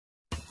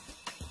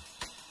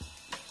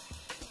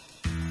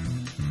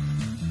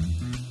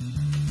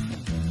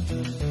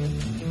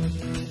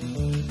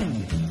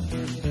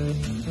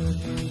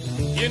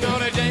You know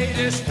the day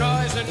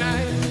destroys the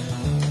night.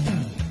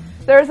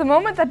 There is a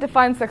moment that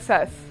defines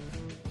success.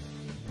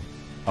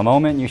 A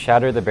moment you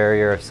shatter the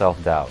barrier of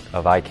self-doubt,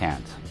 of I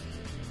can't.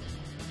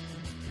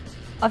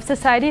 Of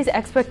society's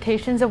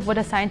expectations of what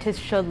a scientist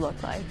should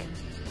look like.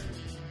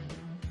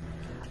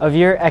 Of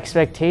your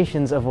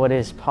expectations of what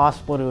is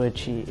possible to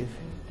achieve.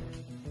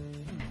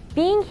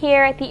 Being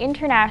here at the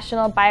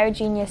International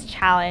BioGENius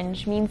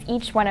Challenge means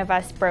each one of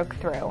us broke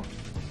through.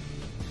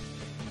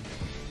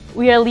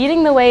 We are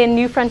leading the way in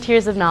new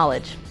frontiers of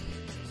knowledge.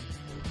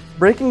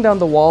 Breaking down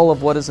the wall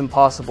of what is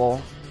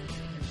impossible.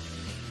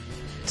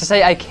 To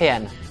say I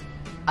can.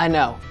 I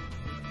know.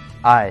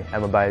 I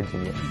am a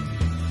BioGENius.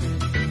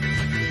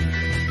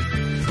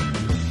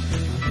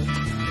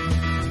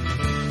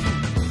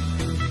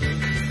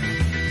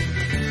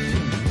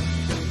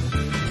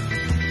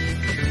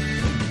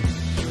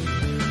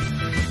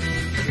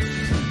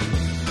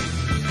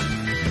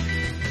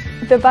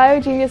 The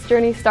BioGENius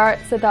journey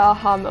starts at the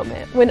aha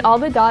moment, when all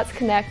the dots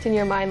connect and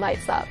your mind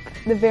lights up.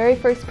 The very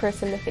first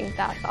person to think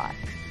that thought.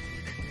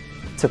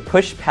 To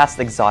push past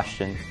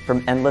exhaustion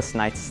from endless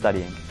nights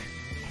studying.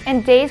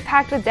 And days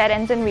packed with dead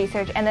ends in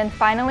research, and then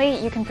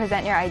finally you can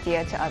present your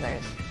idea to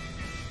others.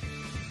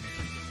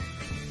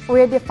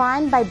 We are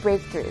defined by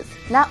breakthroughs,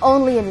 not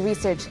only in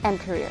research and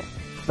career,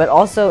 but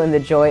also in the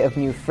joy of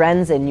new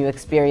friends and new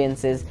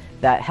experiences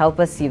that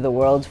help us see the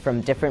world from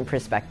different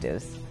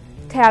perspectives.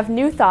 To have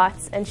new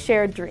thoughts and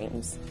shared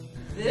dreams.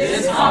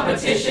 This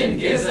competition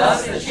gives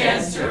us the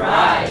chance to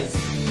rise.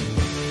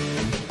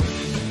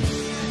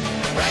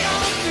 Break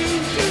on through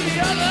to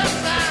the other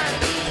side.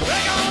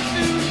 Break on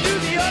through to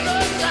the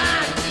other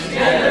side.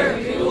 Together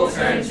we will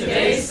turn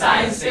today's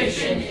science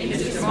fiction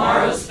into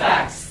tomorrow's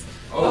facts.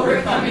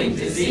 Overcoming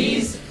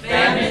disease,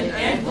 famine,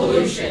 and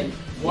pollution,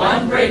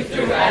 one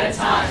breakthrough at a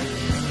time.